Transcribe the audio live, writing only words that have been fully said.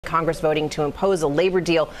Congress voting to impose a labor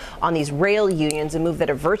deal on these rail unions, a move that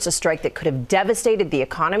averts a strike that could have devastated the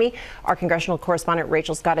economy. Our congressional correspondent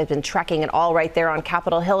Rachel Scott has been tracking it all right there on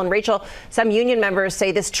Capitol Hill. And Rachel, some union members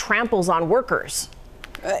say this tramples on workers.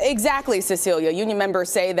 Exactly, Cecilia. Union members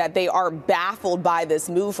say that they are baffled by this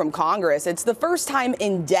move from Congress. It's the first time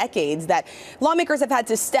in decades that lawmakers have had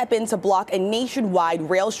to step in to block a nationwide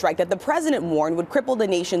rail strike that the president warned would cripple the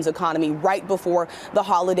nation's economy right before the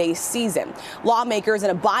holiday season. Lawmakers,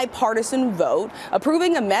 in a bipartisan vote,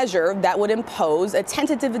 approving a measure that would impose a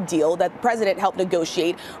tentative deal that the president helped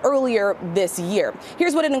negotiate earlier this year.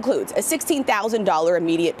 Here's what it includes: a $16,000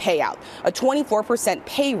 immediate payout, a 24%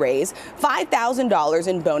 pay raise, $5,000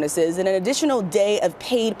 in bonuses, and an additional day of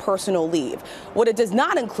paid personal leave. What it does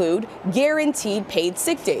not include: guaranteed paid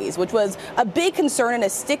sick days, which was a big concern and a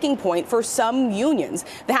sticking point for some unions.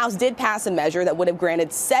 The House did pass a measure that would have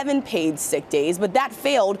granted 7 paid sick days, but that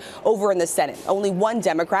failed over in the Senate. Only one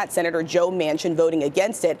Democrat, Senator Joe Manchin, voting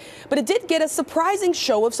against it. But it did get a surprising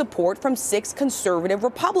show of support from 6 conservative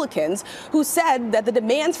Republicans who said that the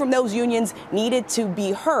demands from those unions needed to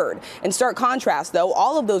be heard. In stark contrast, though,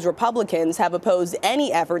 all of those Republicans have opposed any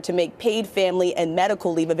effort to make paid family and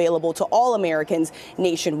medical leave available to all Americans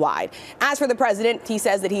nationwide. As for the president, he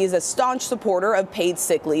says that he is a staunch supporter of paid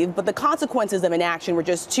sick leave, but the consequences of inaction were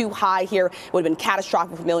just too high here. It would have been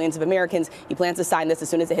catastrophic for millions of Americans. He plans to sign this as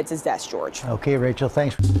soon as it hits his desk, George. Okay, Rachel,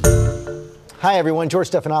 thanks. Hi, everyone.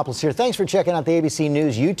 George Stephanopoulos here. Thanks for checking out the ABC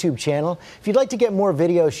News YouTube channel. If you'd like to get more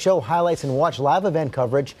videos, show highlights, and watch live event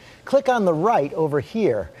coverage, click on the right over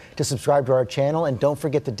here to subscribe to our channel. And don't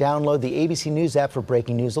forget to download the ABC News app for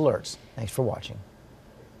breaking news alerts. Thanks for watching.